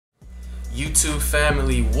YouTube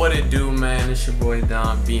family, what it do, man? It's your boy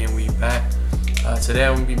Don B, and we back. Today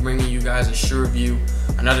I'm gonna be bringing you guys a shoe review,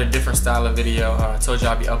 another different style of video. I told you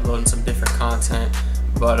I'll be uploading some different content,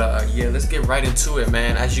 but yeah, let's get right into it,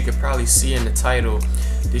 man. As you can probably see in the title,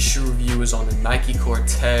 this shoe review is on the Nike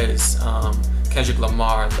Cortez Kendrick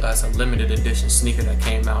Lamar. That's a limited edition sneaker that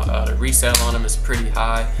came out. The resale on them is pretty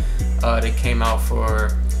high. They came out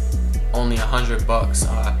for only $100.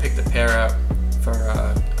 I picked a pair up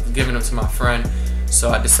for giving them to my friend, so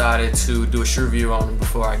I decided to do a shoe review on them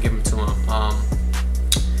before I give them to him.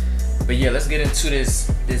 But yeah, let's get into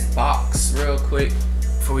this box real quick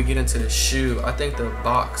before we get into the shoe. I think the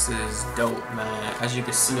box is dope, man. As you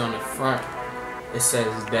can see on the front, it says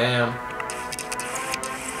 "damn"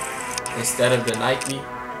 instead of the Nike.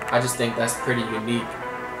 I just think that's pretty unique.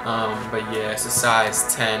 But yeah, it's a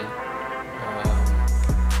size 10.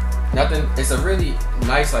 Nothing. It's a really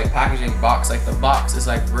nice like packaging box. Like the box is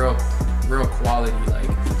like real quality. Like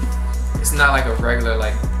it's not like a regular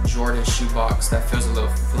like Jordan shoe box that feels a little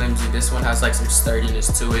flimsy. This one has like some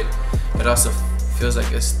sturdiness to it. It also feels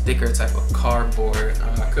like a thicker type of cardboard.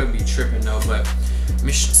 I could be tripping though, but let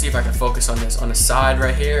me see if I can focus on this. On the side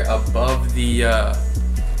right here, above the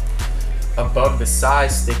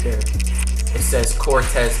size sticker, it says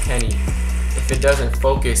Cortez Kenny. If it doesn't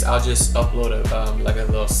focus, I'll just upload like a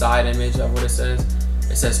little side image of what it says.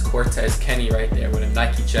 It says Cortez Kenny right there with a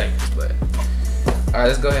Nike check. But all right,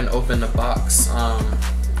 let's go ahead and open the box.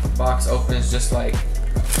 Box opens just like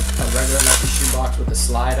a regular Nike shoe box with a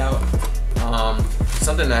slide out.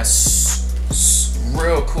 Something that's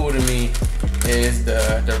real cool to me is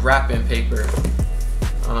the wrapping paper.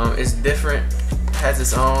 It's different. Has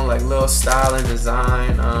its own like little style and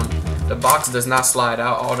design. The box does not slide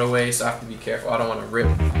out all the way, so I have to be careful. I don't want to rip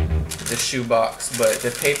the shoe box, but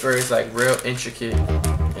the paper is like real intricate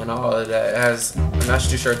and all of that. It has, I'm not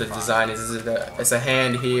too sure what the design is. It's a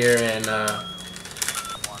hand here and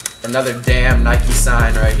another damn Nike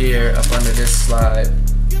sign right here up under this slide.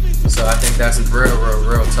 So I think that's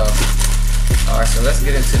real tough. All right, so let's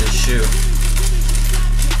get into the shoe.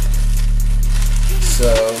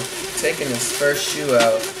 So taking this first shoe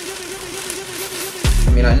out,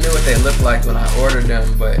 I mean, I knew what they looked like when I ordered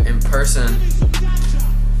them, but in person,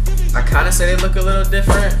 I kind of say they look a little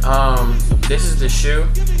different. This is the shoe.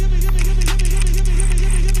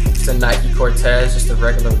 It's a Nike Cortez, just a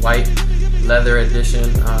regular white leather edition.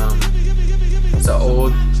 It's a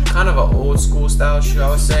kind of an old school style shoe, I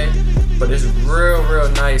would say, but it's real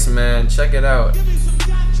nice, man. Check it out.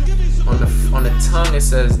 On the tongue, it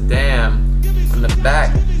says "damn." On the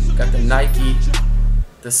back, got the Nike.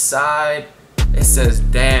 The side, it says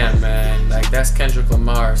 "damn," man. Like that's Kendrick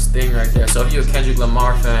Lamar's thing right there. So if you're a Kendrick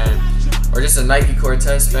Lamar fan or just a Nike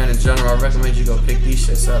Cortez fan in general, I recommend you go pick these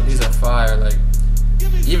shits up. These are fire. Like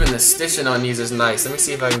even the stitching on these is nice. Let me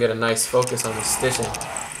see if I can get a nice focus on the stitching.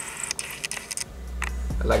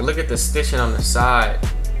 Like look at the stitching on the side.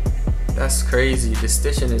 That's crazy. The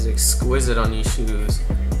stitching is exquisite on these shoes.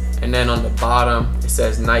 And then on the bottom, it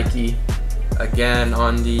says Nike. Again,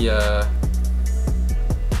 on the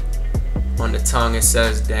tongue it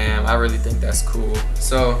says "damn." I really think that's cool.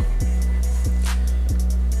 So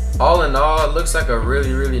all in all, it looks like a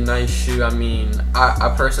really nice shoe. I mean,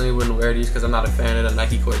 I personally wouldn't wear these because I'm not a fan of the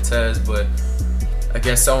Nike Cortez, but I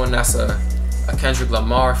guess someone that's a Kendrick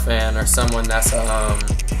Lamar fan or someone that's a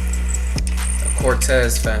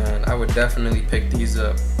Cortez fan, I would definitely pick these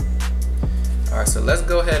up. All right, so let's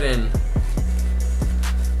go ahead and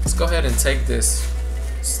take this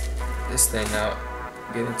thing out.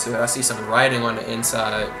 Get into it. I see some writing on the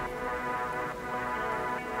inside.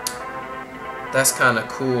 That's kind of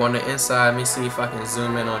cool on the inside. Let me see if I can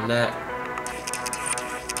zoom in on that.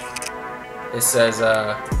 It says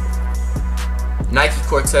Nike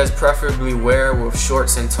Cortez preferably wear with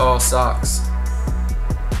shorts and tall socks.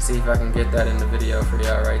 See if I can get that in the video for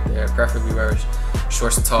y'all right there. Preferably wear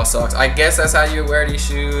shorts and tall socks. I guess that's how you wear these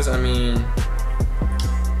shoes. I mean,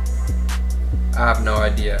 I have no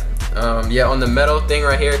idea. Yeah, on the metal thing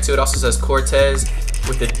right here too, it also says Cortez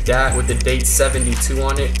with the date 72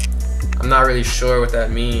 on it. I'm not really sure what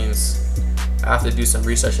that means. I have to do some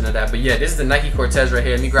research into that. But yeah, this is the Nike Cortez right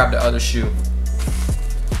here. Let me grab the other shoe.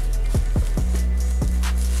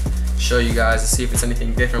 Show you guys to see if it's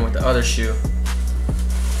anything different with the other shoe.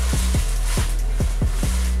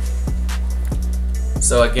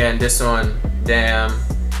 So again, this one, "damn."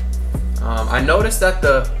 I noticed that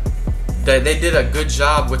they did a good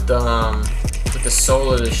job with the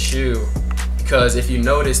sole of the shoe, because if you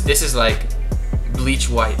notice, this is like bleach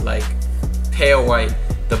white, like pale white.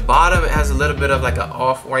 The bottom, it has a little bit of like an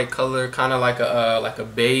off-white color, kind of like a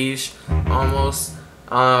beige almost.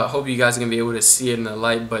 Hope you guys are gonna be able to see it in the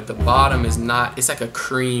light, but the bottom is not, it's like a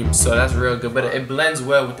cream, so that's real good, but it blends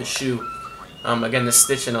well with the shoe. Again, the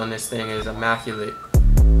stitching on this thing is immaculate.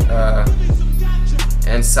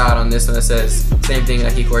 Inside on this one it says, same thing,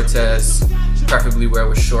 Nike Cortez, preferably wear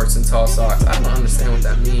with shorts and tall socks. I don't understand what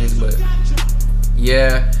that means, but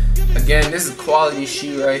yeah. Again, this is a quality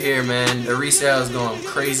shoe right here, man. The resale is going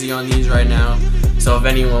crazy on these right now. So if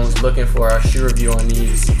anyone's looking for a shoe review on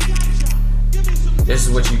these, this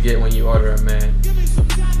is what you get when you order them, man.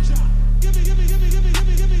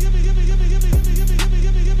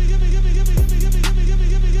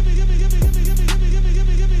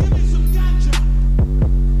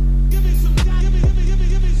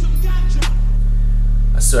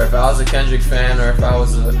 So if I was a Kendrick fan or if I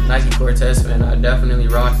was a Nike Cortez fan, I'd definitely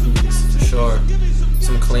rock these for sure.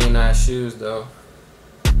 Some clean ass shoes though.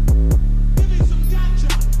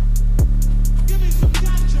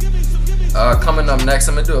 Coming up next,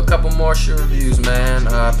 I'm gonna do a couple more shoe reviews, man.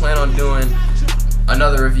 I plan on doing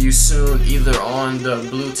another review soon, either on the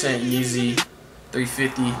Blue Tint Yeezy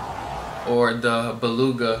 350 or the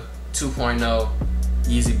Beluga 2.0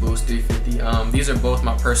 Yeezy Boost 350. These are both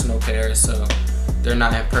my personal pairs, so they're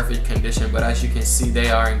not in perfect condition, but as you can see,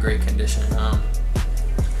 they are in great condition.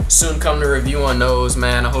 Soon come the review on those,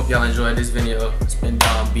 man. I hope y'all enjoyed this video. It's been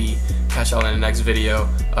Don B. Catch y'all in the next video.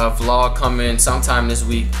 Vlog coming sometime this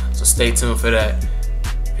week, so stay tuned for that.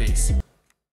 Peace.